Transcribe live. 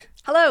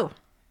Hello.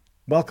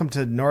 Welcome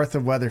to North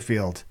of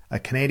Weatherfield, a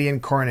Canadian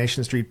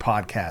Coronation Street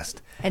podcast,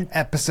 And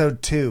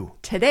episode 2.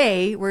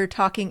 Today we're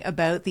talking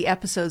about the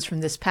episodes from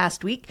this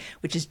past week,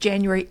 which is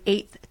January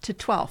 8th to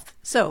 12th.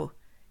 So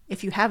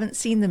if you haven't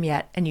seen them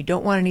yet and you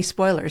don't want any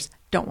spoilers,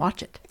 don't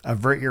watch it.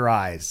 Avert your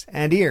eyes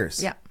and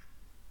ears. Yeah.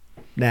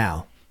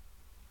 Now.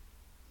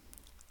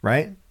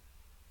 Right?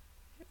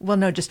 Well,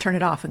 no, just turn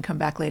it off and come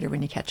back later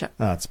when you catch up.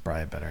 Oh, that's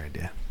probably a better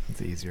idea.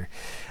 It's easier.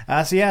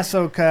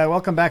 So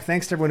welcome back.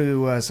 Thanks to everyone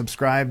who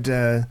subscribed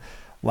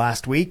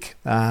last week.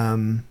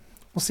 We'll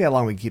see how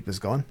long we can keep this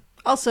going.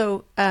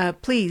 Also,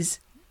 please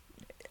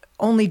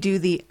only do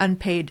the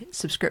unpaid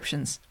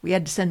subscriptions. We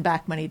had to send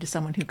back money to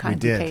someone who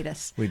kindly paid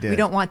us. We did. We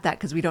don't want that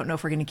because we don't know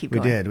if we're going to keep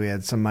going. We did. We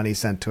had some money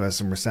sent to us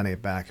and we're sending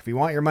it back. If you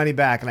want your money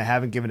back and I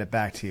haven't given it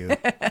back to you,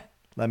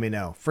 let me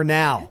know. For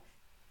now.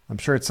 I'm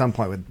sure at some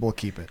point we'll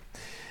keep it.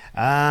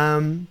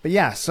 But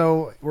yeah,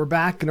 so we're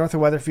back north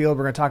of Weatherfield.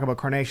 We're going to talk about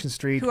Coronation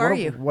Street. Who are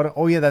you?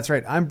 Oh yeah, that's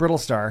right. I'm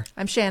Brittlestar.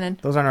 I'm Shannon.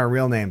 Those aren't our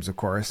real names, of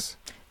course.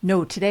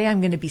 No, today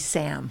I'm going to be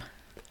Sam.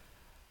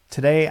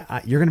 Today,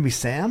 you're going to be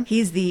Sam?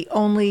 He's the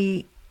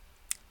only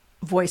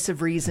voice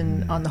of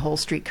reason on the whole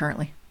street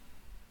currently.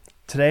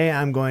 Today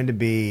I'm going to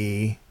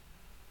be...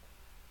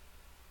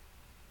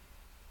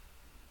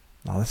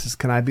 Oh,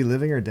 Can I be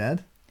living or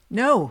dead?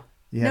 No.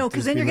 You have No, to because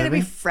just then be you're going to be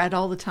living? Fred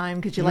all the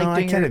time because you No, I like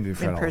doing can't your be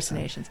Fred all the time.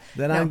 impersonations.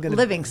 Then no, I'm gonna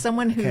living.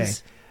 Someone who's...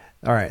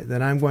 Okay. All right,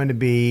 then I'm going to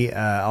be...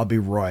 I'll be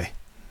Roy.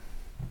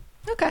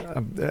 Okay.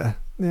 Yeah.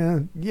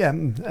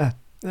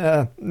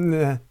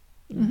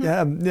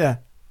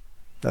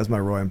 That was my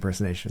Roy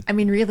impersonation. I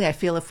mean, really, I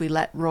feel if we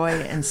let Roy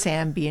and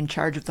Sam be in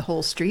charge of the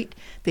whole street,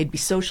 they'd be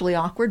socially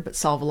awkward but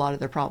solve a lot of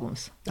their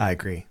problems. I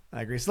agree.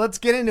 So let's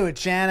get into it,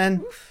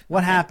 Shannon.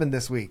 What happened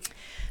this week?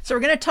 So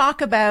we're going to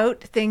talk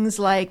about things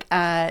like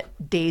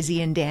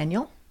Daisy and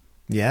Daniel.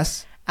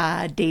 Yes.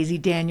 Daisy,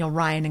 Daniel,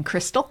 Ryan, and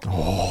Crystal.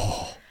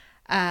 Oh.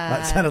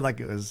 That sounded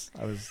like I was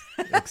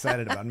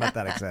excited about it. I'm not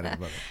that excited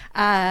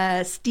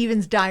about it.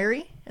 Stephen's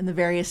diary and the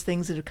various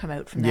things that have come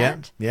out from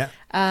that. Yeah.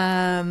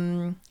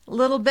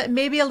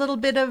 Maybe a little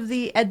bit of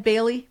the Ed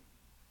Bailey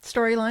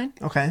storyline.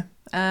 Okay.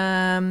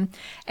 And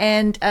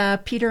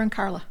Peter and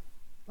Carla.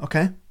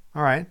 Okay.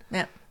 All right.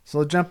 Yeah. So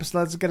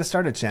let's get it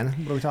started, Shannon.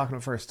 What are we talking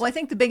about first? Well, I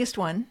think the biggest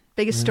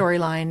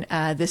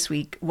storyline this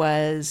week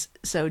was,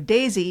 so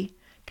Daisy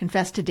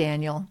confessed to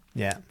Daniel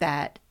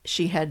that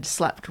she had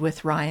slept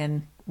with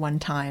Ryan one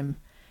time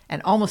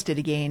and almost did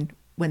again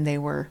when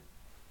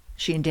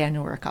she and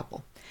Daniel were a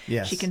couple.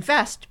 Yes. She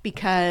confessed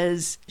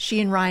because she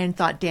and Ryan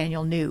thought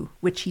Daniel knew,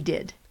 which he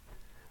did.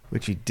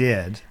 But she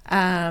didn't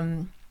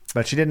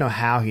know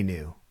how he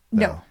knew.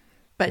 Though. No,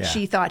 but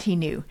she thought he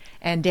knew,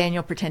 and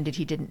Daniel pretended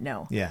he didn't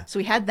know. Yeah. So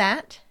we had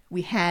that.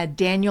 We had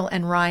Daniel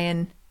and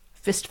Ryan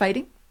fist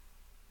fighting.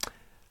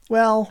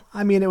 Well,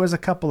 I mean, it was a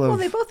couple of... Well,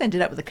 they both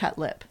ended up with a cut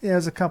lip. Yeah, it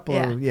was a couple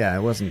of... Yeah,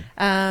 it wasn't...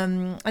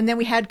 And then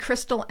we had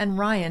Crystal and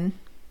Ryan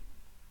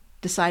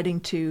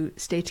deciding to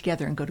stay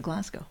together and go to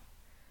Glasgow.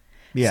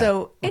 Yeah.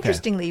 So,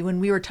 interestingly, when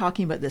we were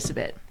talking about this a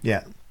bit...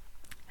 Yeah.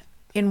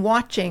 In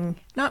watching,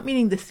 not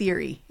meaning the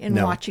theory,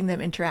 watching them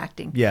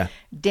interacting. Yeah.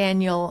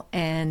 Daniel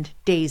and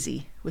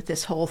Daisy with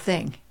this whole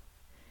thing.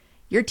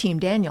 You're Team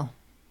Daniel.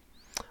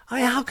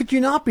 How could you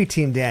not be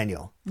Team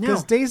Daniel? No.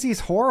 Because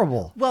Daisy's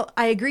horrible. Well,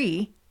 I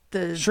agree.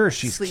 Sure,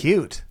 she's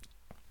cute.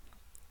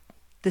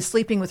 The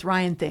sleeping with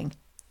Ryan thing,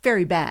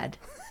 very bad.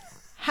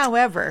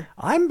 However...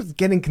 I'm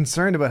getting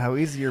concerned about how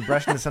easy you're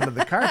brushing this under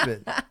the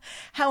carpet.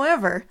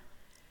 However,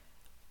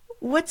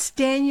 what's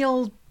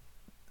Daniel...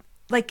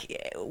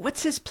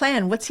 what's his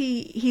plan?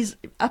 He's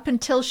up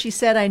until she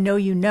said, I know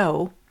you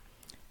know,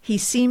 he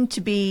seemed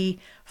to be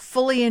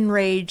fully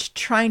enraged,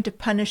 trying to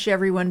punish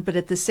everyone, but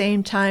at the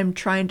same time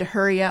trying to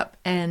hurry up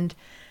and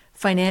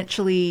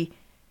financially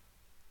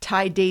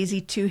tie Daisy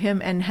to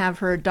him and have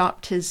her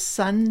adopt his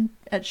son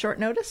at short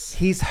notice.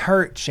 He's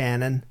hurt,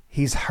 Shannon.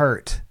 He's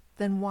hurt.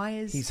 Then why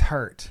is... He's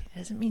hurt. It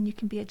doesn't mean you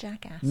can be a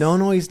jackass.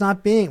 No, he's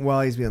not being...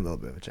 Well, he's being a little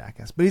bit of a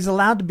jackass, but he's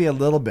allowed to be a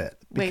little bit.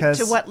 Because...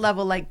 Wait, to what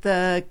level? Like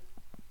the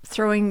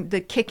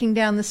kicking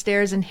down the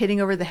stairs and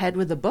hitting over the head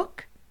with a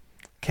book?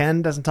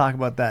 Ken doesn't talk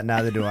about that.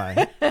 Neither do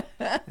I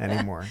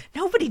anymore.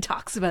 Nobody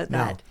talks about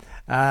that.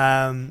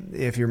 No.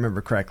 If you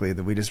remember correctly,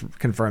 that we just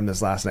confirmed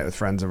this last night with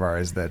friends of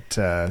ours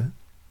that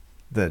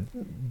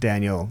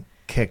Daniel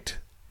kicked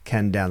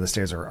Ken down the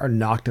stairs or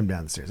knocked him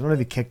down the stairs. I don't know if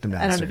he kicked him down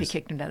the stairs. I don't know if he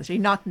kicked him down the stairs.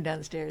 He knocked him down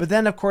the stairs. But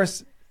then, of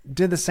course,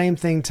 did the same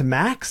thing to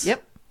Max.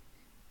 Yep.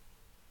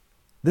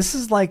 This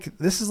is like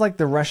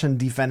the Russian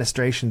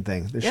defenestration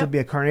thing. There should be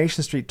a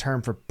Coronation Street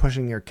term for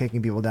pushing or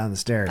kicking people down the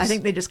stairs. I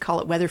think they just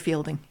call it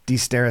weatherfielding.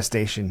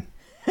 Desteristation.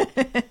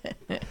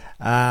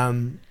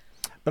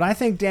 But I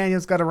think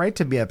Daniel's got a right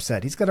to be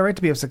upset. He's got a right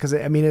to be upset because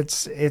I mean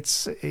it's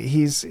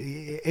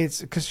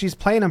because she's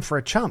playing him for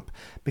a chump.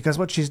 Because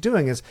what she's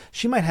doing is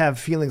she might have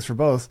feelings for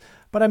both,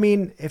 but I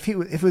mean if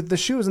the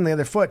shoe was on the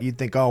other foot, you'd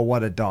think, oh,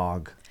 what a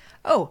dog.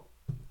 Oh,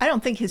 I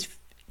don't think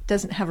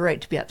doesn't have a right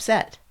to be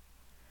upset.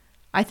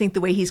 I think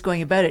the way he's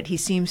going about it, he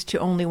seems to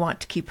only want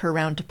to keep her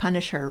around to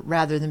punish her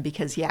rather than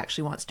because he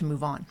actually wants to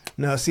move on.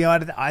 No, see,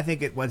 I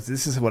think it was.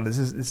 This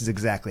is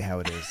exactly how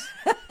it is.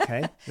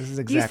 Okay, this is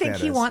exactly.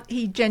 Do you think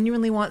he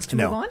genuinely wants to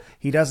move on?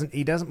 He doesn't.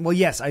 He doesn't. Well,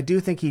 yes, I do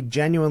think he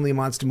genuinely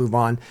wants to move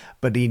on,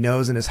 but he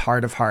knows in his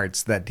heart of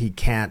hearts that he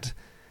can't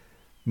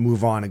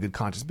move on in good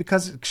conscience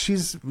because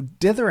she's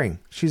dithering.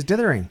 She's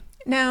dithering.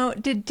 Now,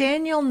 did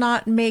Daniel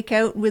not make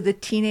out with a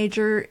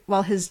teenager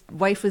while his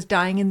wife was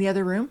dying in the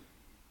other room?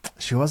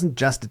 She wasn't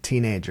just a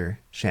teenager,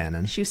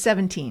 Shannon. She was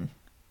 17.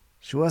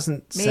 She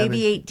wasn't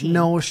maybe 18.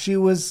 No, she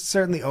was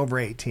certainly over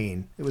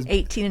 18. It was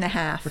 18 and a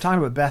half. We're talking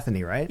about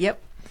Bethany, right?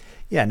 Yep.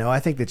 Yeah, no, I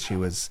think that she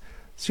was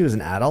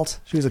an adult.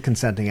 She was a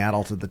consenting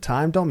adult at the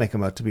time. Don't make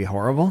him out to be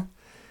horrible.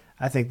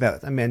 I think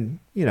that, I mean,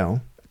 you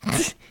know,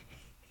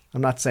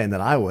 I'm not saying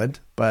that I would,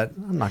 but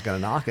I'm not going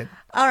to knock it.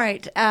 All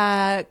right.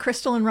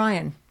 Crystal and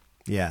Ryan.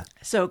 Yeah.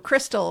 So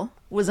Crystal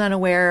was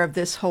unaware of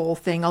this whole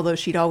thing, although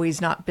she'd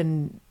always not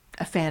been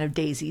a fan of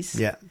Daisy's.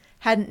 Yeah.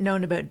 Hadn't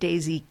known about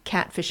Daisy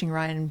catfishing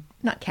Ryan,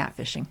 not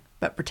catfishing,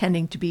 but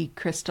pretending to be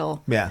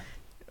Crystal. Yeah.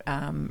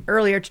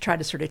 Earlier to try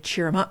to sort of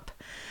cheer him up.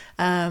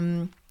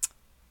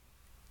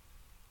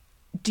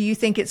 Do you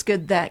think it's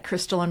good that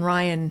Crystal and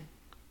Ryan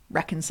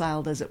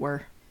reconciled, as it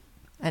were,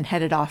 and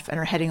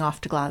are heading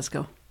off to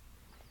Glasgow?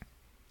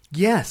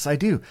 Yes, I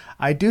do.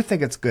 I do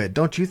think it's good.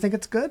 Don't you think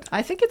it's good?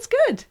 I think it's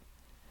good.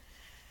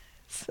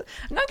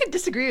 I'm not going to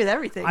disagree with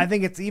everything. I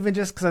think it's even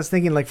just because I was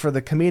thinking, like, for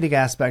the comedic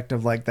aspect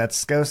of, like, that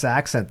Scouse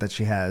accent that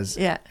she has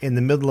in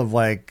the middle of,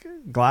 like,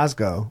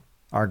 Glasgow,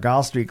 or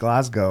Gall Street,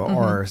 Glasgow,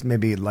 or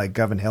maybe, like,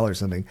 Govan Hill or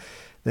something.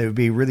 It would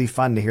be really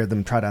fun to hear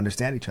them try to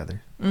understand each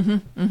other.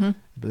 Really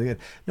good.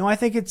 No, I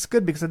think it's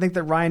good because I think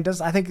that Ryan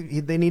does. I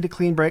think they need a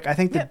clean break. I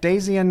think that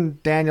Daisy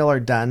and Daniel are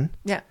done.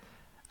 Yeah.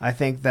 I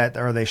think that,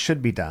 or they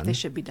should be done. They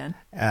should be done.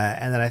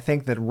 And then I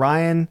think that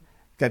Ryan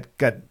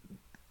got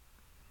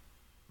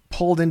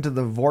pulled into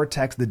the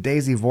vortex, the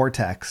Daisy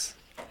vortex.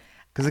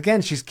 Because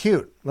again, she's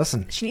cute.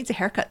 Listen. She needs a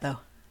haircut, though.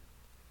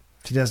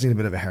 She does need a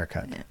bit of a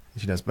haircut. Yeah.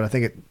 She does, but I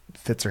think it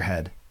fits her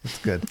head. It's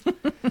good.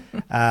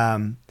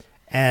 And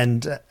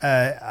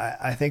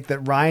I think that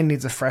Ryan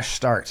needs a fresh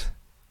start.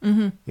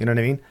 You know what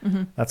I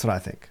mean? That's what I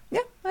think.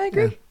 Yeah, I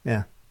agree.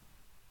 Yeah.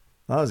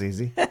 Well, that was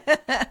easy.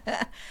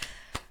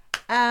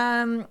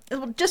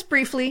 Just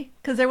briefly,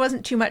 because there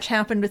wasn't too much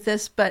happened with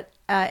this, but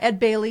Ed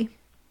Bailey,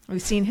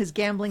 we've seen his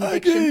gambling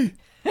addiction.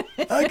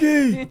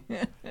 Aggie!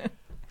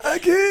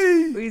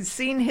 We've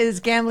seen his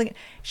gambling.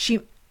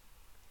 She's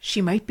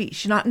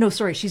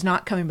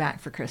not coming back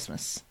for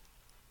Christmas.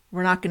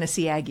 We're not going to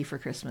see Aggie for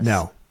Christmas.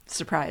 No.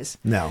 Surprise.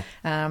 No.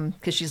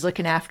 Because she's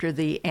looking after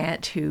the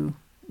aunt who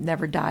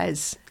never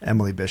dies.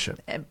 Emily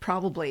Bishop.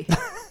 Probably.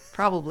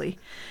 Probably.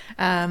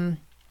 So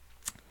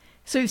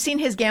we've seen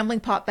his gambling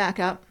pop back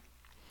up.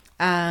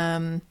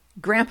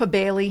 Grandpa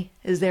Bailey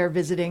is there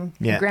visiting.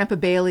 Yeah. Grandpa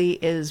Bailey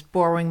is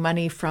borrowing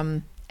money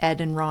from Ed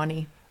and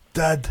Ronnie.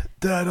 Dad,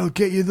 I'll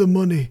get you the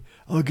money.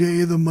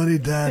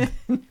 Dad.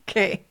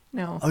 Okay,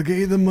 no. I'll get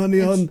you the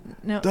money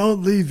no.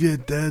 Don't leave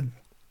yet, Dad.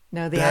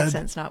 No, the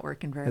accent's not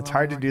working very well. It's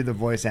hard to do the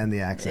voice and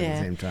the accent at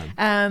the same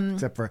time.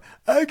 Except for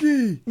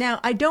Aggie. Now,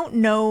 I don't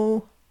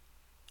know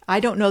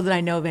that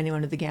I know of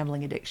anyone with a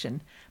gambling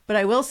addiction, but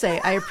I will say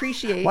I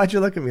appreciate... Why'd you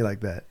look at me like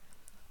that?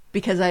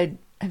 Because I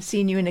have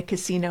seen you in a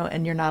casino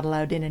and you're not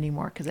allowed in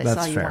anymore because I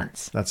saw you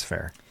once. That's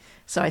fair.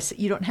 So I said,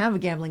 you don't have a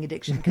gambling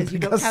addiction because you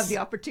don't have the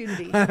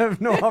opportunity. I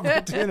have no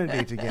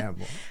opportunity to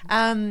gamble.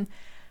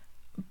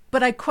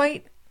 But I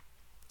quite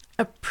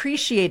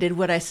appreciated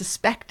what I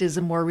suspect is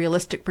a more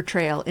realistic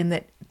portrayal in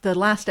that the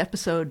last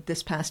episode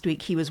this past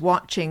week, he was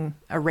watching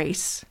a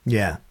race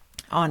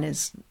on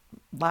his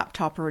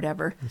laptop or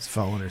whatever. His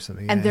phone or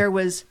something. And there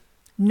was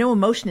no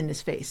emotion in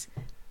his face.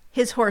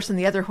 His horse and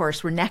the other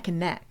horse were neck and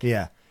neck.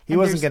 Yeah. He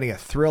wasn't getting a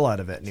thrill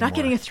out of it anymore. He's not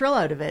getting a thrill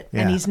out of it.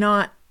 Yeah. And he's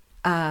not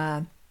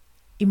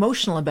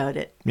emotional about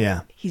it.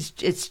 Yeah.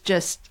 It's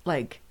just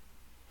like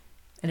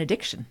an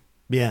addiction.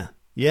 Yeah.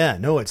 Yeah,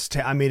 no,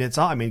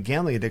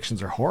 gambling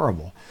addictions are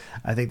horrible.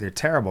 I think they're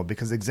terrible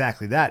because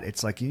exactly that.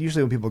 It's like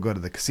usually when people go to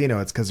the casino,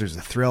 it's because there's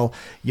a thrill.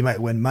 You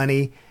might win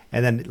money.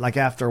 And then like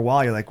after a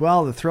while, you're like,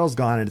 well, the thrill's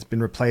gone and it's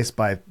been replaced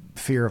by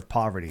fear of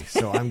poverty.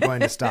 So I'm going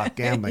to stop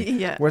gambling.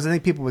 Yeah. Whereas I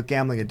think people with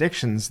gambling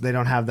addictions, they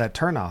don't have that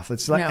turnoff.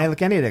 It's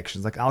like any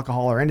addictions, like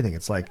alcohol or anything.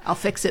 It's like, I'll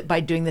fix it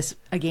by doing this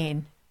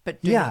again. But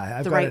the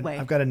right way.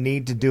 I've got a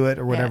need to do it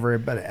or whatever,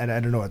 but I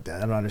don't know. I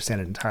don't understand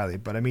it entirely.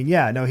 But I mean,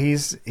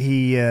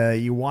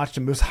 you watched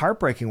him. It was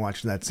heartbreaking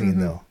watching that scene,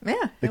 though.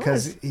 Yeah,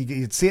 because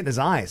you'd see it in his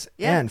eyes.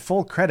 Yeah. And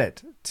full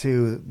credit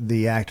to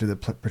the actor that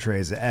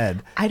portrays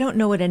Ed. I don't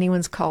know what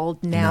anyone's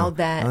called now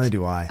that. Neither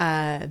do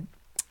I.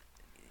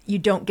 You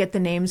don't get the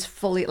names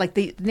fully. Like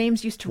the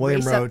names used to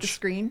William race Roach, up the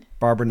screen.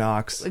 Barbara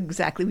Knox.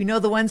 Exactly. We know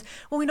the ones.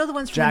 Well, we know the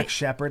ones from Jack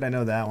Shepherd. I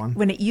know that one.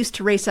 When it used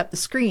to race up the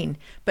screen,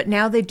 but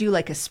now they do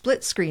like a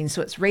split screen,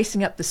 so it's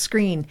racing up the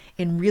screen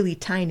in really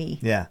tiny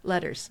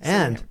letters. So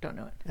And I don't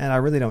know it. And I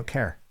really don't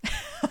care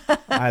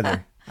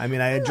either. I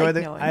mean, I enjoy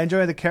like knowing. I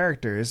enjoy the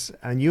characters,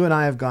 and you and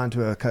I have gone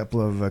to a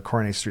couple of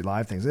Coronation Street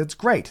Live things. It's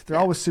great. They're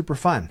always super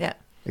fun. Yeah.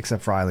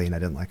 Except for Eileen, I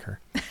didn't like her.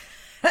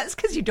 That's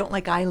because you don't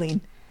like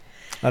Eileen.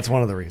 That's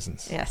one of the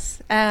reasons.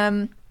 Yes.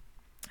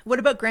 What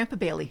about Grandpa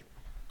Bailey?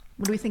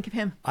 What do we think of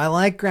him? I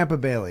like Grandpa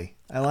Bailey.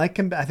 I like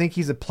him. I think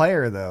he's a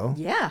player, though.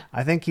 Yeah.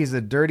 I think he's a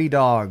dirty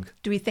dog.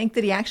 Do we think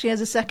that he actually has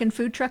a second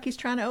food truck he's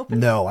trying to open?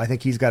 No, I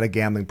think he's got a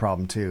gambling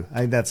problem, too. I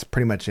think that's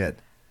pretty much it.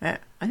 Yeah,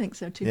 I think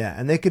so, too. Yeah,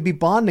 and they could be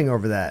bonding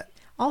over that.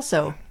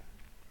 Also,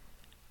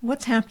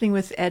 what's happening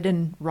with Ed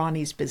and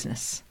Ronnie's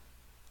business?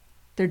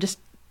 They're just...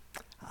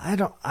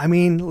 I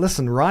mean,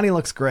 listen, Ronnie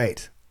looks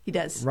great. He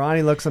does.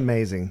 Ronnie looks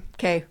amazing.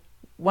 Okay,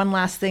 one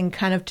last thing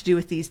kind of to do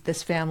with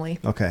this family.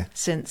 Okay.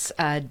 Since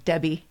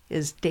Debbie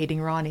is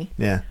dating Ronnie.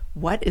 Yeah.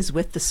 What is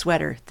with the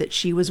sweater that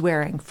she was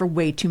wearing for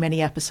way too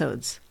many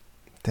episodes?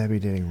 Debbie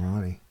dating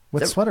Ronnie.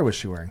 What sweater was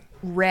she wearing?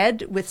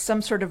 Red with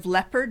some sort of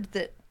leopard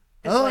that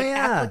is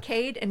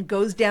appliqued and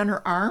goes down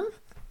her arm.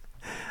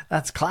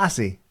 That's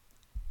classy.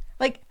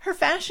 Like, her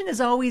fashion is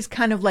always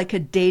kind of like a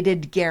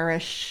dated,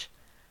 garish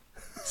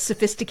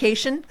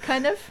sophistication,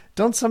 kind of.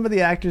 Don't some of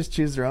the actors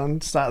choose their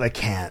own style? They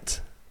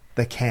can't.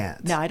 They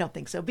can't. No, I don't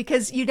think so.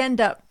 Because you'd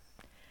end up...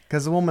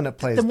 Because the woman that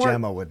plays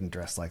Gemma wouldn't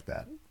dress like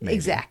that. Maybe.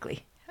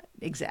 Exactly.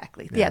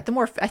 Yeah,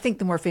 I think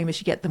the more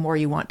famous you get, the more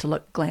you want to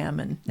look glam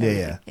and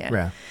everything.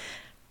 Yeah.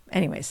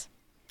 Anyways.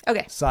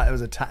 Okay. So it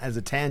was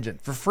a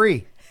tangent for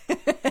free.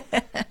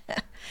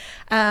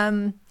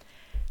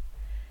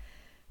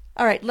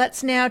 All right,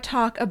 let's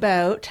talk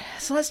about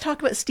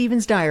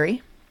Stephen's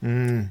diary.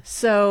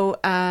 So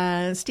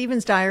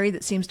Stephen's diary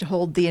that seems to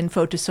hold the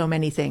info to so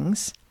many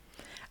things.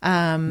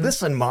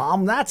 Listen,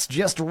 Mom, that's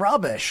just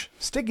rubbish.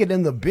 Stick it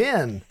in the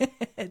bin.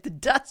 the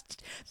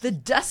dust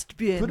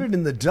bin. Put it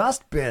in the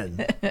dust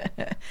bin.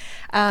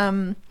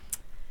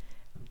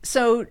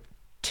 So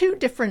 2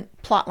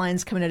 different plot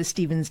lines coming out of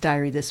Stephen's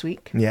diary this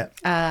week.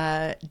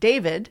 Yeah.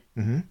 David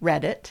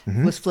read it,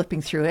 was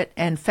flipping through it,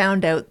 and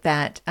found out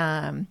that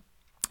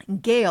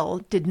Gail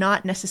did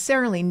not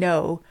necessarily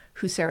know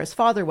who Sarah's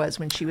father was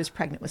when she was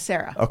pregnant with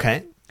Sarah.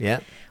 Okay.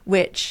 Yeah.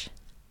 Which,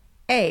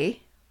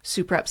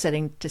 super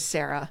upsetting to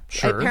Sarah.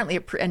 Sure. Apparently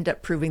it ended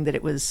up proving that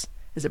is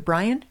it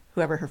Brian?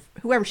 Whoever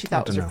she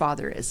thought was her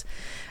father is.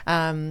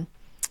 One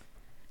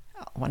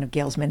of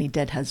Gail's many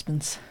dead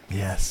husbands.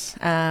 Yes.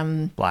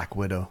 Black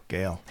Widow,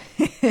 Gail.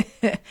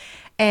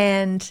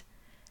 And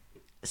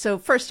so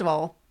first of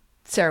all,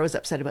 Sarah was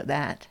upset about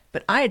that.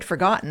 But I had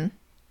forgotten,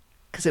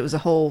 because it was a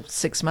whole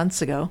 6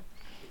 months ago,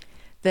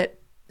 that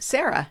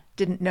Sarah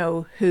didn't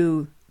know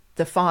who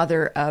the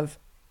father of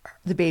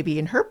the baby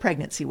in her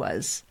pregnancy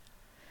was,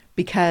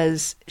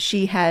 because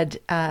she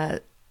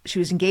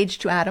was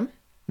engaged to Adam,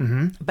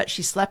 but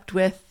she slept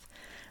with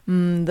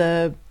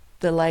the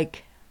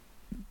like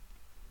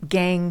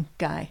gang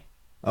guy.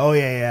 Oh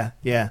yeah.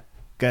 Guy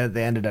that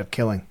they ended up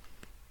killing.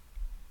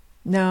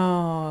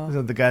 No. Was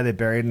it the guy they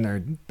buried in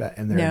their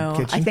no,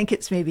 kitchen? I think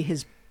it's maybe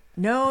his.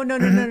 No.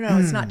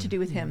 It's not to do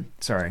with him.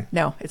 Sorry.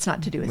 No, it's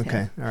not to do with him.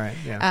 Okay. All right.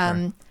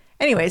 Yeah.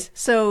 Anyways,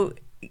 so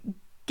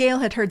Gail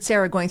had heard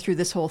Sarah going through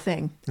this whole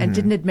thing and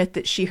didn't admit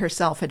that she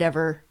herself had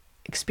ever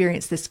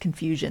experienced this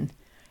confusion.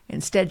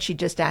 Instead, she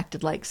just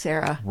acted like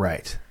Sarah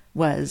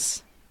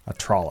was a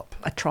trollop.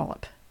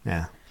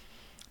 Yeah.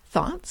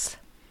 Thoughts?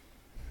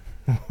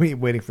 Were you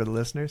waiting for the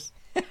listeners?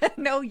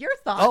 No, your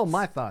thoughts. Oh,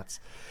 my thoughts.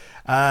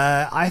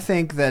 I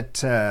think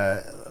that,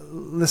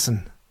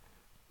 listen,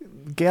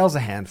 Gail's a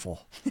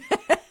handful.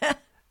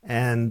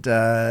 And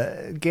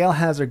Gail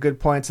has her good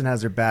points and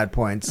has her bad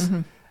points.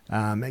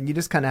 And you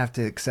just kind of have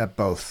to accept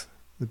both,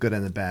 the good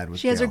and the bad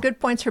with She has Gail. her good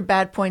points, her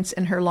bad points,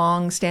 and her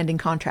long-standing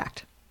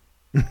contract.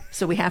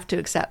 So we have to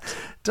accept.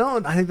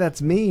 I think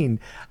that's mean.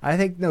 I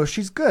think, no,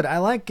 she's good. I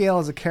like Gail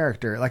as a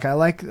character. I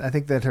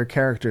think that her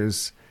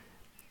character's,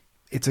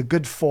 it's a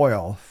good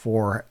foil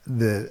for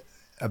the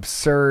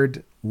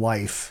absurd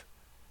life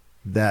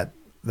that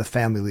the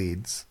family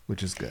leads,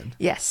 which is good.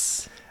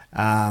 Yes.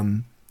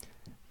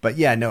 But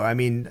yeah, no, I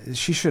mean,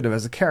 she should have,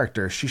 as a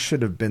character, she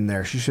should have been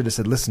there. She should have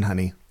said, listen,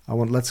 honey,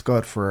 let's go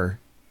out for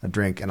a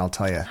drink and I'll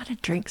tell you. Not a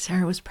drink.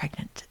 Sarah was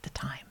pregnant at the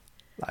time.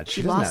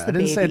 She lost the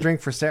baby. I didn't say a drink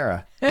for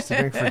Sarah, just a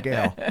drink for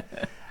Gail.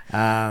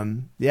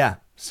 Yeah,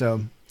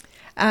 so.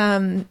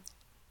 Now,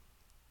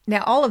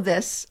 all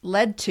this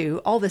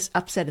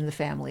upset in the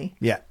family.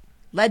 Yeah.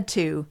 Led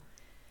to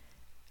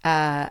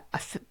a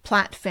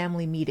Platt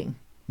family meeting.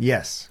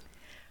 Yes.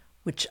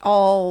 Which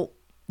all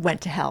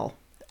went to hell,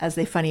 as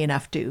they funny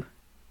enough do.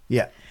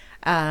 Yeah.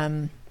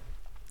 And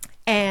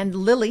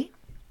Lily,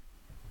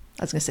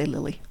 I was going to say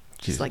Lily.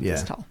 She's like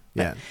this tall.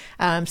 Yeah.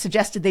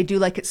 Suggested they do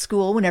like at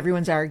school when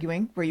everyone's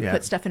arguing, where you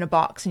put stuff in a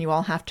box and you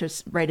all have to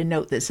write a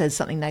note that says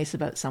something nice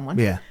about someone.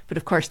 Yeah. But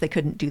of course they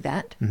couldn't do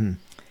that.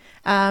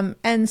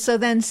 And so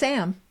then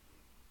Sam,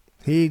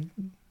 him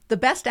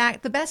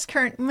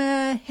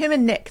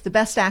and Nick, the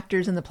best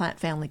actors in the Platt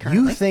family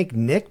currently. You think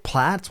Nick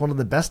Platt's one of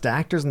the best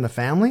actors in the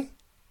family?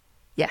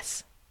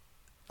 Yes.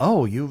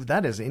 Oh,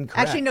 that is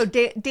incorrect. Actually, no,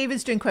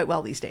 David's doing quite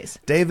well these days.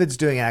 David's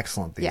doing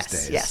excellent these Yes,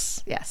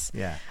 days. yes.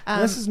 Yeah.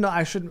 This is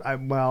not,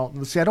 well,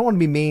 see, I don't want to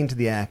be mean to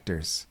the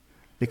actors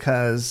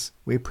because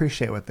we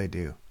appreciate what they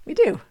do. We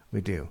do.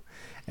 We do.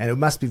 And it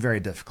must be very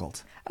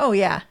difficult. Oh,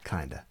 yeah.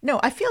 Kind of. No,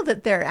 I feel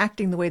that they're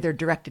acting the way they're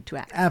directed to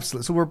act.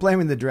 Absolutely. So we're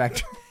blaming the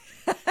director.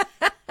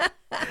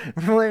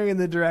 We're blaming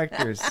the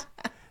directors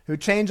who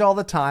change all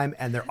the time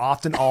and they're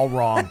often all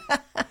wrong.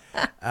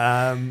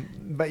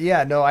 But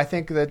yeah, no, I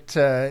think that,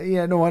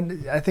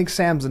 I think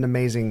Sam's an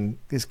amazing,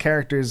 his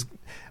characters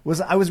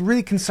I was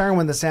really concerned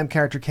when the Sam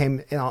character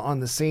came on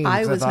the scene.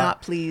 I was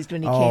not pleased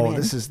when he came in.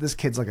 This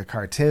kid's like a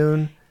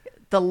cartoon.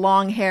 The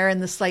long hair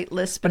and the slight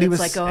lisp, and he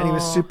was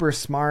super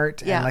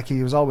smart, and like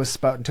he was always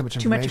spouting too much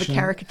information. Too much of a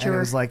caricature. And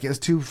it was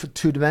too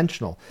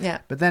two-dimensional. Yeah.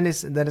 But then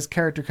his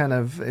character kind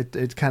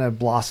of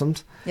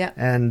blossomed. Yeah.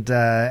 And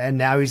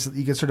now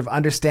you can sort of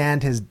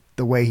understand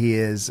the way he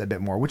is a bit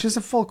more, which is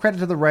a full credit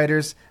to the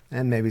writers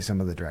and maybe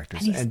some of the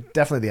directors and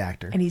definitely the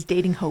actor. And he's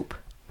dating Hope.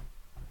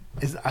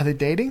 Are they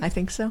dating? I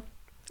think so.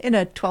 In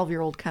a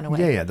 12-year-old kind of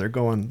way. Yeah, they're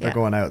going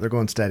out. They're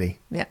going steady.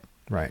 Yeah.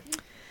 Right.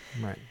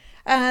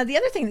 The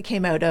other thing that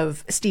came out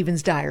of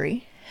Stephen's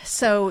diary.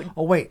 So.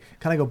 Oh wait,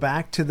 can I go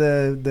back to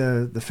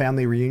the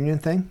family reunion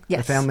thing?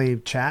 Yes. The family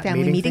chat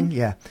meeting thing?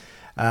 Yeah.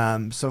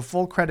 So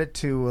full credit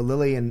to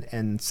Lily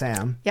and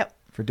Sam. Yep.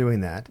 For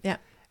doing that. Yeah.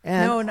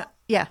 And,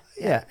 yeah.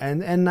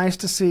 And nice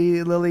to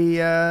see Lily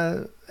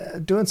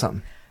doing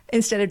something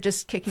instead of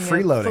just kicking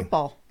freeloading.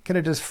 Football. Kind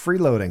of just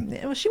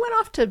freeloading. Well, she went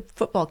off to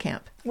football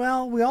camp.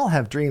 Well, we all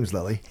have dreams,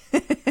 Lily.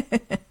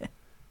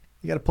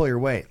 You got to pull your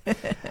weight.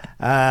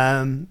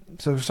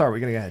 So sorry, we're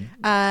gonna go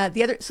ahead.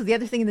 The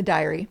other thing in the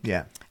diary.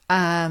 Yeah.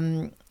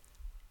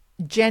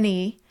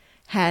 Jenny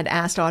had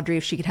asked Audrey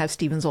if she could have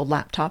Stephen's old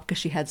laptop because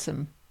she had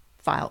some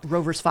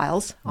Rover's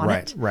files on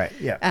it. Right.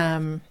 Yeah.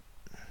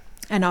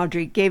 And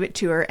Audrey gave it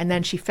to her, and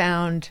then she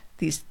found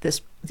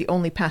the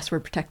only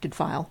password protected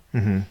file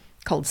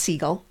called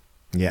Seagull.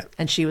 Yeah.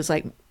 And she was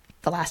like,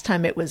 the last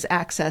time it was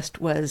accessed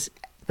was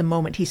the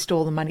moment he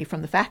stole the money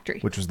from the factory.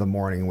 Which was the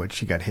morning in which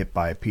she got hit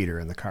by Peter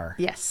in the car.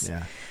 Yes.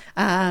 Yeah.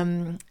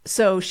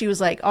 So she was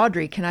like,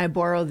 Audrey, can I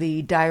borrow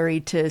the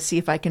diary to see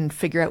if I can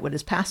figure out what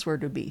his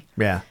password would be?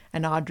 Yeah.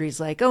 And Audrey's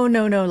like, oh,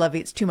 no,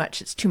 lovey, it's too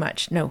much. It's too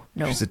much. No.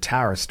 She's a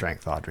tower of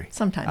strength, Audrey.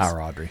 Sometimes.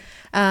 Our Audrey.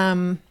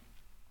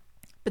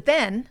 But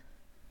then,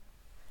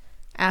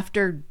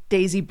 after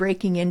Daisy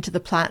breaking into the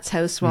Platts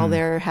house while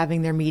they're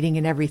having their meeting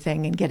and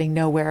everything and getting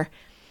nowhere,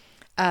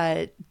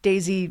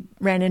 Daisy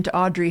ran into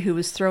Audrey, who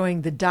was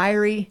throwing the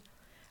diary,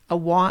 a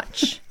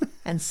watch,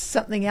 and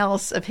something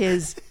else of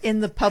his in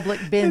the public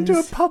bins.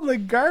 Into a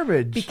public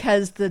garbage.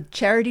 Because the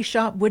charity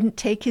shop wouldn't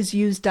take his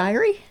used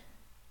diary.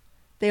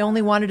 They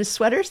only wanted his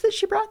sweaters that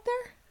she brought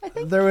there, I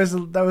think. That was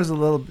a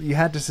little, you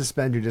had to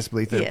suspend your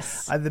disbelief there.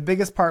 Yes. The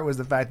biggest part was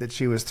the fact that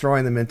she was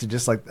throwing them into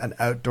just like an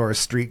outdoor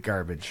street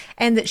garbage.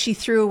 And that she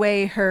threw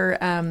away her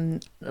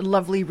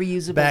lovely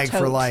reusable bag tote.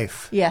 for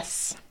life.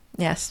 Yes.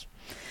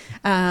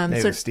 Maybe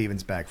it was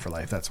Stephen's bag for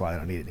life. That's why I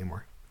don't need it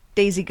anymore.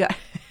 Daisy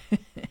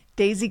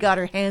got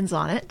her hands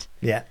on it.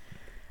 Yeah.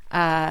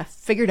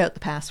 Figured out the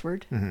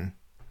password.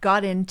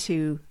 Got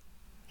into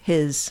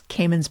his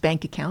Cayman's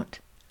bank account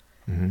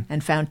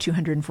and found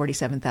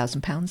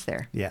 £247,000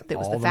 there. Yeah. That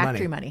was all the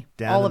factory money.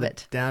 All of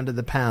it. Down to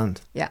the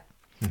pound. Yeah.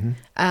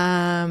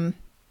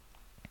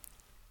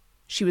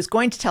 She was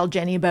going to tell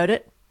Jenny about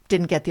it.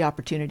 Didn't get the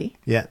opportunity.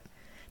 Yeah.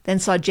 Then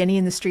saw Jenny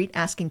in the street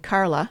asking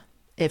Carla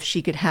if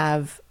she could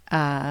have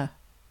a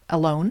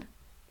loan.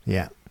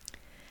 Yeah.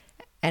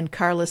 And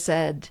Carla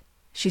said,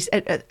 she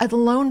said a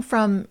loan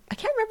from, I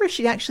can't remember if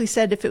she actually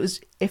said if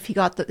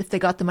they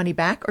got the money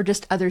back or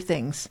just other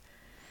things.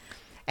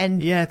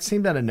 And yeah, it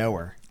seemed out of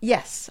nowhere.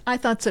 Yes, I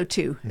thought so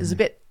too. It was a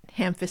bit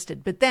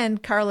ham-fisted. But then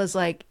Carla's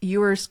like, you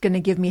were going to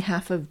give me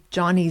half of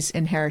Johnny's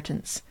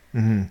inheritance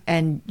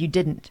and you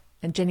didn't.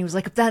 And Jenny was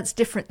like, that's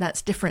different.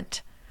 That's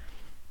different.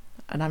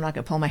 And I'm not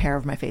going to pull my hair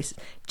over my face.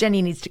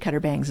 Jenny needs to cut her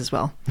bangs as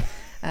well.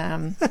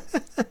 I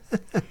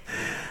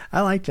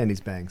like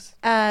Jenny's bangs.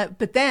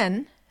 But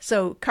then,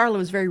 so Carla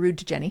was very rude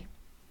to Jenny.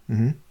 Do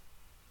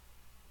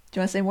you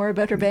want to say more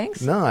about her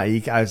bangs? No,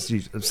 I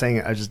was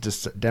saying, I was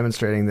just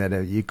demonstrating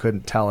that you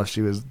couldn't tell if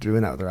she was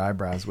doing that with her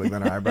eyebrows,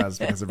 wiggling her eyebrows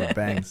because of her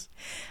bangs.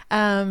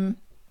 And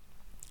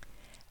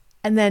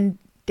then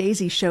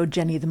Daisy showed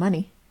Jenny the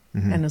money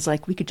and was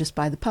like, we could just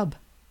buy the pub.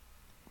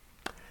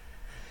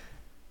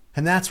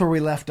 And that's where we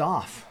left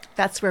off.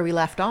 That's where we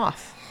left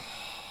off.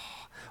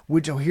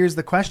 Here's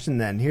the question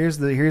then. Here's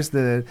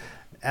the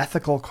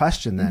ethical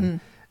question then.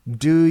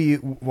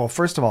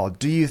 First of all,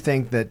 do you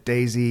think that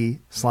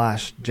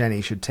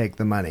Daisy/Jenny should take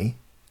the money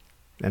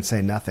and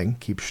say nothing,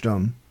 keep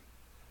stum?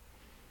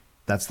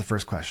 That's the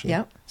first question.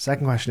 Yep.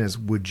 Second question is,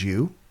 would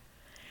you?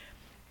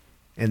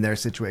 In their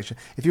situation.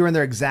 If you were in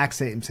their exact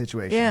same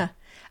situation. Yeah.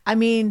 I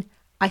mean,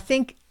 I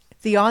think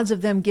the odds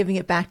of them giving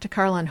it back to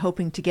Carla and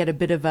hoping to get a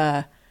bit of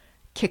a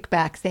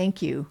kickback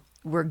thank you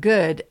were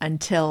good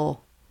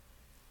until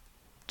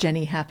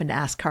Jenny happened to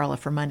ask Carla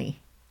for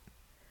money.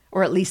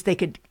 Or at least they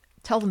could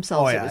tell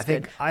themselves Oh, yeah, it was I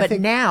think- good. I But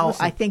think- now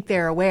listen. I think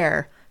they're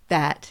aware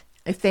that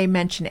if they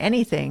mention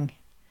anything,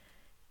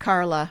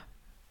 Carla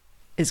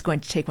is going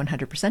to take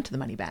 100% of the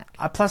money back,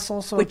 Plus,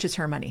 also, which is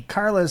her money.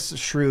 Carla's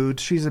shrewd.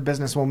 She's a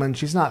businesswoman.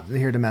 She's not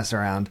here to mess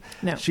around.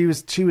 No. She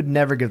would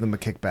never give them a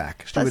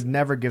kickback. She Plus- would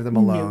never give them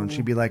a loan. No.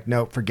 She'd be like,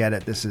 nope, forget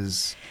it. This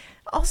is...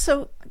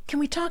 Also, can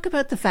we talk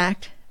about the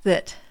fact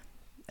that,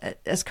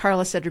 as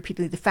Carla said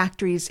repeatedly, the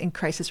factory's in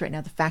crisis right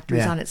now. The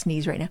factory's Yeah. on its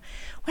knees right now.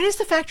 When is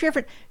the factory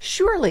ever?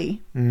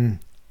 Surely,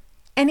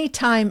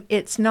 anytime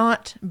it's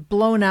not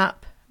blown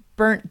up,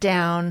 burnt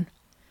down,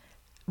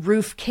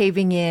 roof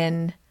caving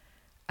in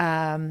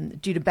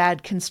due to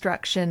bad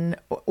construction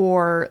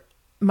or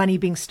money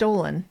being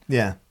stolen,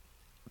 Yeah.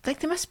 like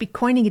they must be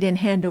coining it in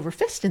hand over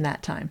fist in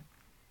that time.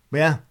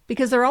 Yeah.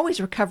 Because they're always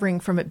recovering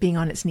from it being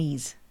on its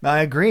knees. I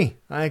agree.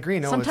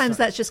 No, Sometimes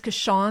that's just because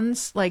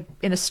Sean's like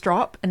in a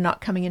strop and not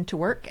coming into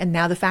work, and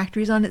now the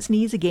factory's on its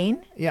knees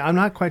again. Yeah, I'm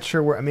not quite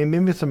sure where... I mean,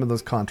 maybe some of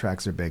those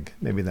contracts are big.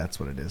 Maybe that's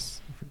what it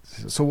is.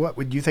 So what,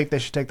 would you think they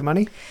should take the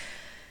money?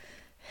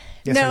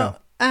 Yes or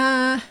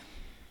no?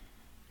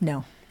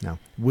 No. No.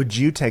 Would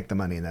you take the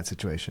money in that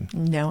situation?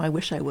 No, I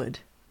wish I would.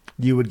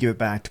 You would give it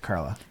back to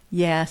Carla.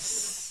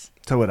 Yes.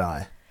 So would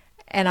I.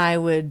 And I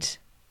would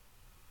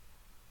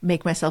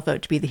make myself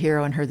out to be the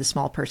hero and her the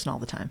small person all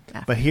the time.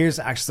 after. But here's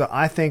actually... So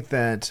I think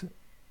that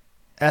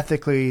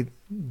ethically,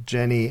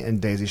 Jenny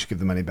and Daisy should give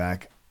the money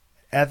back.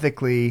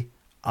 Ethically,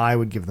 I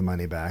would give the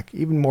money back.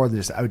 Even more than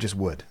just... I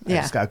would.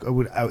 Yeah.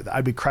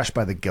 I'd be crushed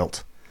by the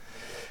guilt.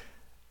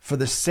 For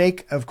the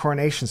sake of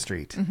Coronation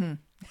Street...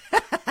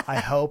 I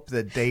hope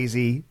that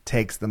Daisy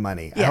takes the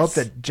money. Yes. I hope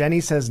that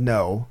Jenny says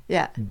no.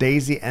 Yeah.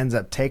 Daisy ends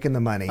up taking the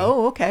money.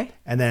 Oh, okay.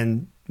 And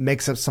then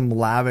makes up some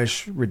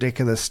lavish,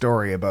 ridiculous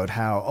story about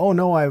how, oh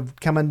no, I've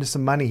come into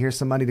some money. Here's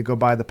some money to go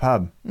buy the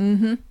pub.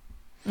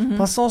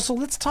 Plus, also,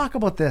 let's talk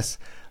about this.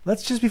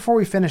 Let's just, before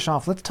we finish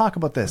off, let's talk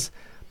about this.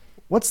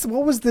 Is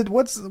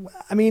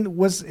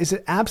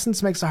it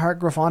absence makes the heart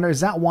grow fonder?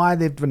 Is that why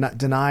they've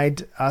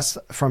denied us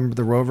from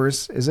the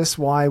Rovers? Is this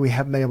why we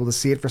haven't been able to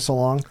see it for so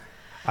long?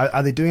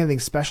 Are they doing anything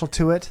special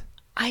to it?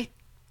 I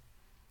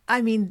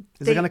mean,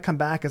 Is it going to come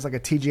back as like a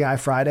TGI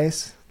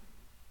Fridays?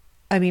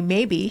 I mean,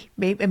 maybe.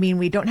 I mean,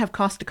 we don't have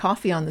Costa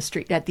Coffee on the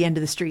street at the end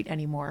of the street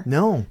anymore.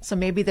 No. So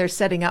maybe they're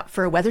setting up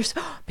for a maybe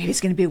it's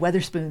going to be a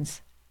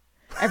Weatherspoons.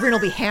 Everyone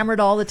will be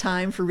hammered all the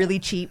time for really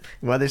cheap,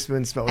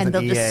 Weatherspoon spelled with and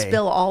an they'll just EA.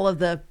 spill all of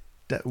the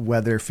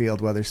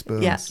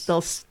Weatherspoons. yes,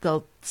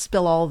 they'll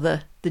spill all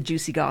the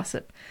juicy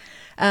gossip.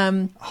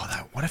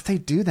 What if they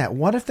do that?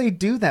 What if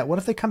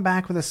they come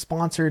back with a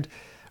sponsored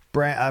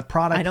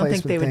product? I don't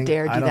think placement they would thing?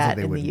 dare I do don't that think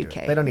they in wouldn't the do it.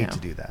 UK. They don't need No. to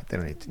do that. They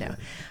don't need to do No.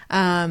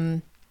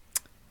 that.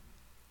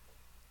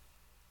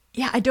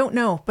 Yeah, I don't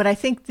know, but I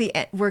think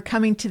we're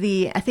coming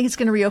to I think it's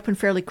going to reopen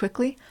fairly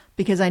quickly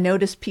because I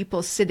noticed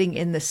people sitting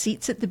in the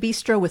seats at the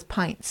bistro with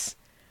pints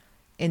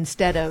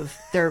instead of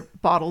their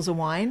bottles of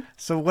wine.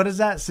 So what does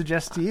that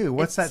suggest to you?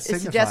 What's that It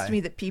signify? suggests to me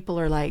that people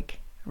are like,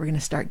 we're going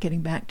to start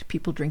getting back to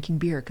people drinking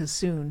beer because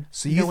soon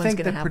So no you one's think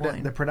going to have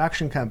wine. the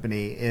production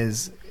company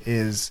is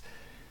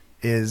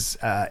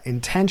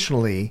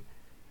intentionally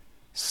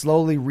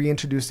slowly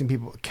reintroducing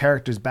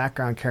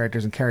background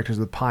characters and characters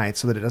with pints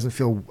so that it doesn't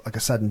feel like a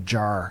sudden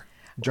jarring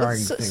thing.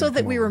 so to that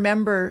come we over.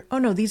 remember, oh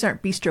no, these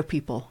aren't bistro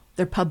people.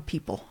 They're pub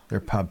people. They're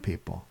pub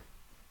people.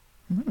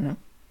 Mm-hmm.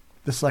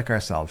 Just like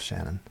ourselves,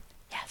 Shannon.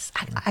 Yes.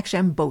 Actually,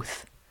 I'm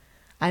both.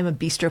 I'm a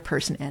bistro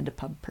person and a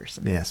pub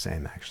person. Yeah,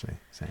 same actually.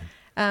 Same.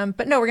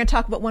 But no, we're going to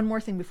talk about one more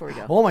thing before we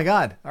go. Oh my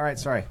God. All right,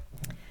 sorry.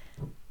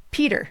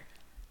 Peter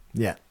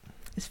Yeah.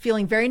 is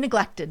feeling very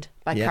neglected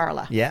by Yeah.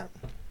 Carla. Yeah.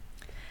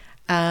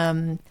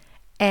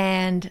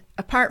 And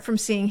apart from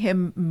seeing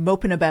him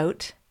moping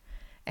about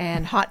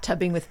and hot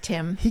tubbing with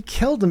Tim, He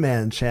killed a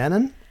man,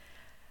 Shannon.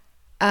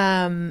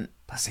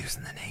 Plus he was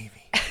in the Navy.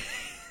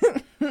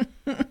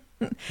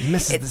 He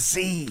misses the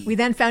sea. we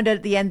then found out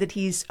at the end that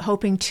he's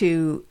hoping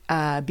to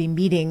be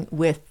meeting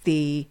with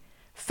the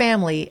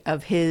family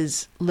of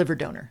his liver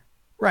donor.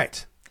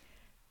 Right.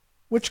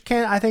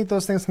 I think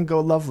those things can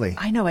go lovely.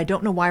 I know. I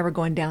don't know why we're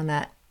going down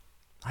that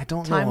I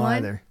don't know timeline.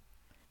 either.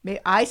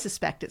 I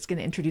suspect it's going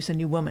to introduce a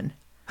new woman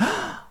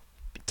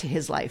to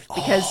his life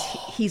because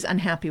he's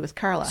unhappy with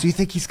Carla. So you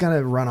think he's going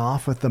to run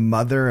off with the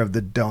mother of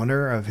the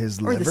donor of his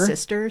Or liver? the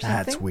sister or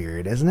That's something?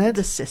 weird, isn't it?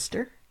 The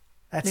sister.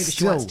 That's Maybe she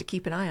still... wants to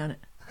keep an eye on it.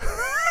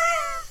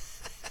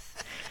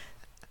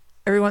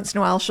 Every once in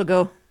a while she'll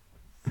go,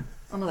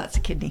 oh no, that's a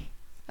kidney.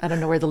 I don't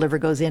know where the liver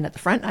goes in at the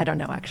front. I don't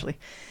know, actually.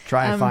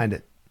 Try and find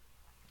it.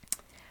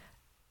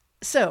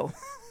 So,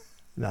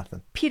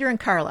 Nothing. Peter and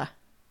Carla,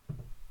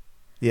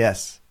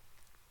 Yes.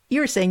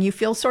 you were saying you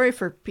feel sorry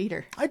for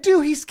Peter. I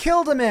do. He's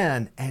killed a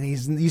man, and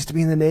he's used to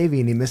be in the Navy,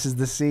 and he misses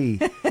the sea.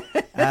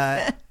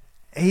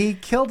 He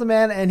killed a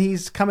man, and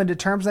he's coming to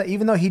terms with that,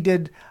 even though he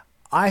did.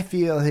 I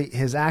feel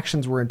his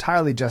actions were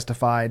entirely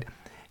justified.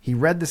 He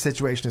read the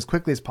situation as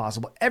quickly as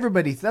possible.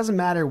 Everybody, it doesn't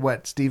matter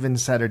what Steven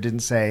said or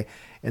didn't say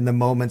in the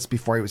moments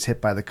before he was hit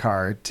by the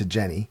car to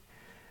Jenny,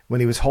 when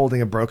he was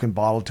holding a broken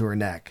bottle to her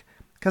neck.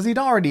 Because he'd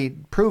already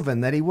proven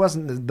that he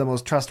wasn't the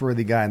most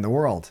trustworthy guy in the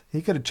world.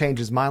 He could have changed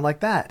his mind like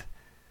that.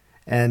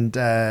 And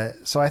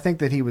so I think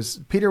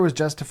that Peter was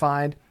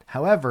justified.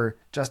 However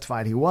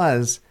justified he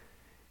was,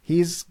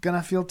 he's going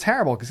to feel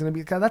terrible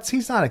because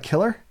he's not a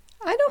killer.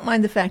 I don't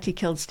mind the fact he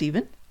killed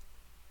Stephen.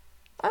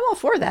 I'm all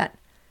for that.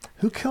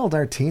 Who killed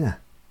Artina?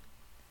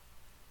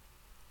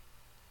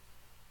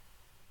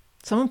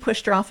 Someone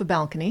pushed her off a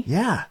balcony.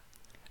 Yeah.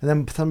 And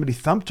then somebody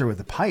thumped her with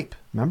a pipe.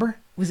 Remember?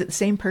 Was it the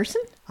same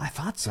person? I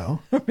thought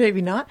so. Or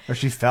maybe not. Or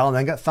she fell and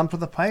then got thumped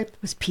with a pipe.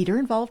 Was Peter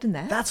involved in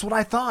that? That's what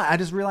I thought. I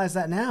just realized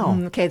that now.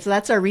 Okay, so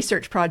that's our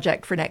research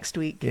project for next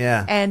week.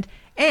 Yeah.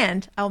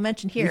 And I'll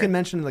mention here. You can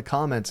mention in the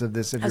comments of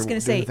this if I was you're going doing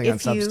to say,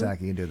 anything on if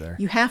Substack, you can do there.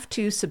 You have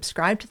to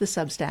subscribe to the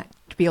Substack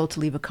to be able to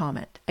leave a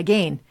comment.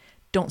 Again,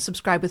 don't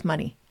subscribe with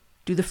money.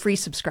 Do the free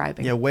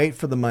subscribing. Yeah, wait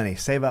for the money.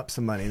 Save up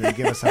some money. Then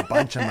give us a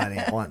bunch of money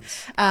at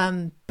once.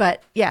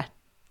 But yeah,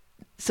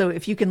 so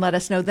if you can let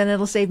us know, then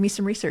it'll save me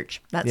some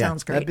research. That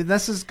sounds great.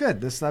 This is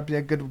good. That'd be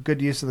a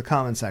good use of the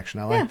comment section.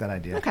 I like that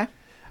idea. Okay.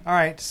 All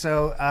right.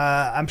 So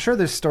I'm sure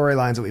there's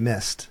storylines that we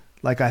missed.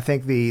 Like I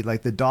think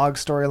the dog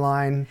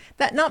storyline.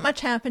 That not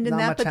much happened in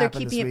that, but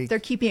they're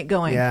keeping it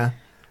going. Yeah.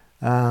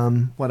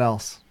 What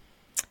else?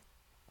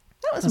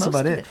 That's most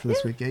about of it for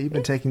this week. Yeah, you've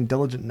been taking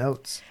diligent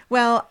notes.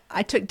 Well,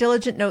 I took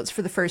diligent notes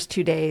for the first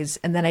 2 days,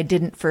 and then I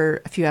didn't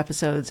for a few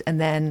episodes,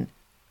 and then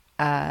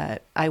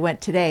I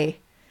went today,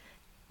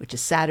 which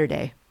is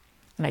Saturday,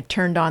 and I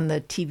turned on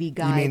the TV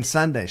guide. You mean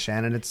Sunday,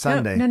 Shannon? It's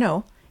Sunday.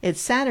 No.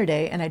 It's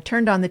Saturday, and I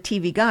turned on the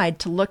TV guide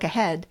to look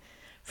ahead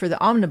for the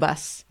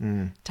omnibus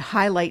to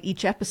highlight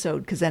each episode,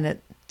 because then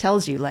it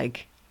tells you,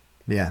 like,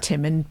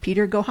 Tim and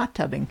Peter go hot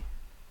tubbing.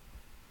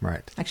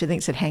 Right. Actually, I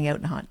think it said hang out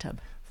in a hot tub.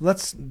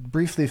 Let's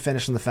briefly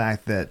finish on the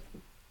fact that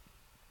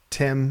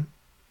Tim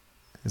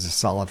is a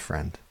solid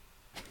friend.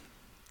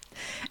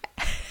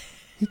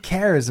 He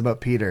cares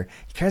about Peter.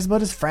 He cares about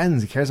his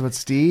friends. He cares about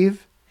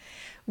Steve.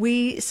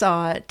 We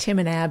saw Tim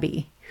and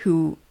Abby,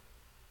 who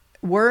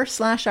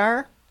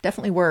were/are,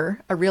 definitely were,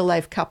 a real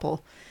life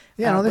couple.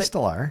 Yeah, no, they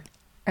still are.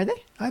 Are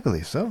they? I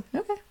believe so.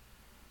 Okay.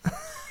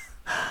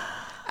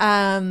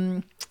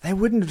 They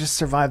wouldn't have just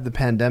survived the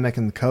pandemic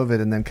and the COVID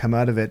and then come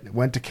out of it,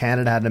 went to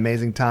Canada, had an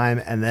amazing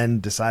time, and then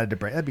decided to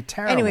break. That'd be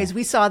terrible. Anyways,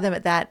 we saw them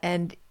at that,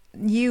 and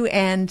you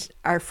and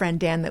our friend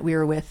Dan that we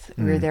were with,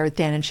 we were there with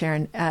Dan and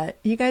Sharon.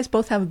 You guys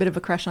both have a bit of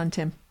a crush on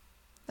Tim.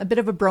 A bit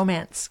of a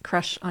bromance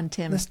crush on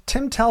Tim.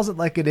 Tim tells it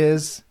like it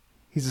is.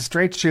 He's a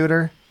straight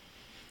shooter.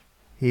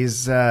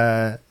 He's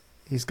got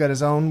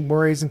his own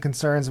worries and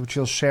concerns, which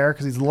he'll share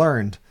because he's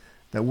learned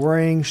that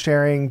worrying,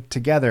 sharing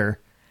together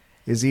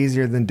is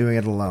easier than doing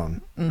it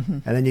alone. Mm-hmm.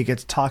 And then you get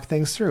to talk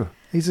things through.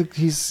 He's a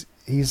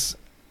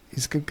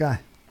good guy.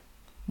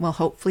 Well,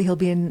 hopefully he'll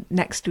be in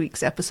next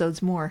week's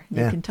episodes more.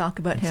 You can talk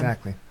about him.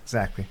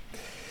 Exactly.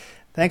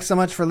 Thanks so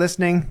much for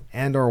listening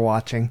and or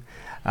watching.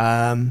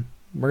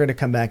 We're going to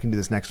come back and do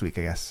this next week,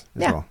 I guess,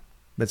 as well.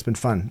 But it's been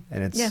fun.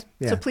 And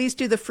So please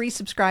do the free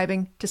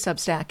subscribing to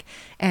Substack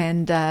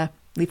and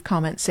leave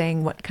comments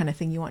saying what kind of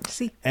thing you want to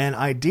see. And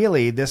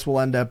ideally, this will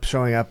end up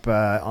showing up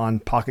on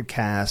Pocket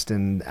Cast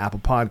and Apple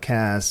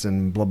Podcasts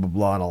and blah, blah,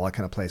 blah, and all that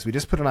kind of place. We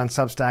just put it on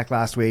Substack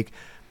last week.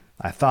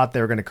 I thought they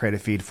were going to create a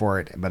feed for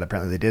it, but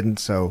apparently they didn't.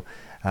 So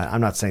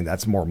I'm not saying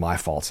that's more my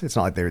fault. It's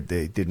not like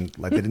they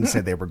didn't say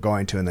they were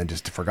going to and then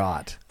just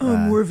forgot.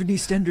 I'm more of an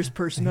EastEnders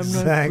person. I'm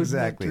not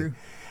exactly. putting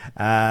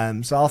that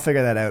through. So I'll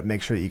figure that out.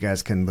 Make sure that you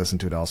guys can listen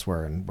to it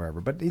elsewhere and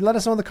wherever. But let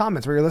us know in the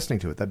comments where you're listening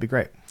to it. That'd be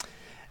great.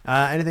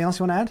 Anything else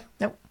you want to add?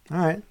 Nope. All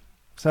right.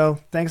 So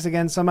thanks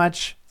again so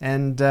much.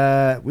 And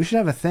we should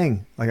have a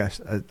thing, like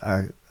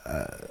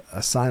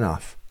a sign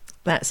off.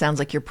 That sounds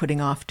like you're putting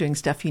off doing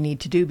stuff you need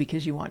to do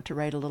because you want to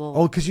write a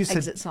little because you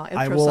exit said song.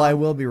 I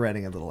will be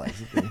writing a little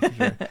exit thing.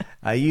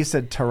 Sure. You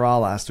said ta-ra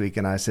last week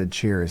and I said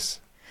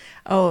cheers.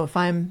 Oh, if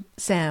I'm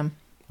Sam.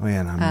 Oh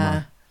yeah, no,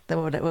 I'm then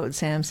what would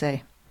Sam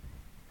say?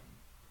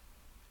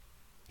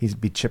 He'd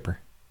be chipper.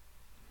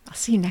 I'll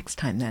see you next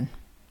time then.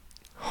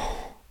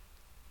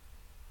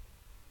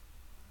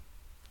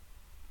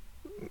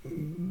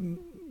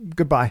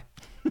 Goodbye.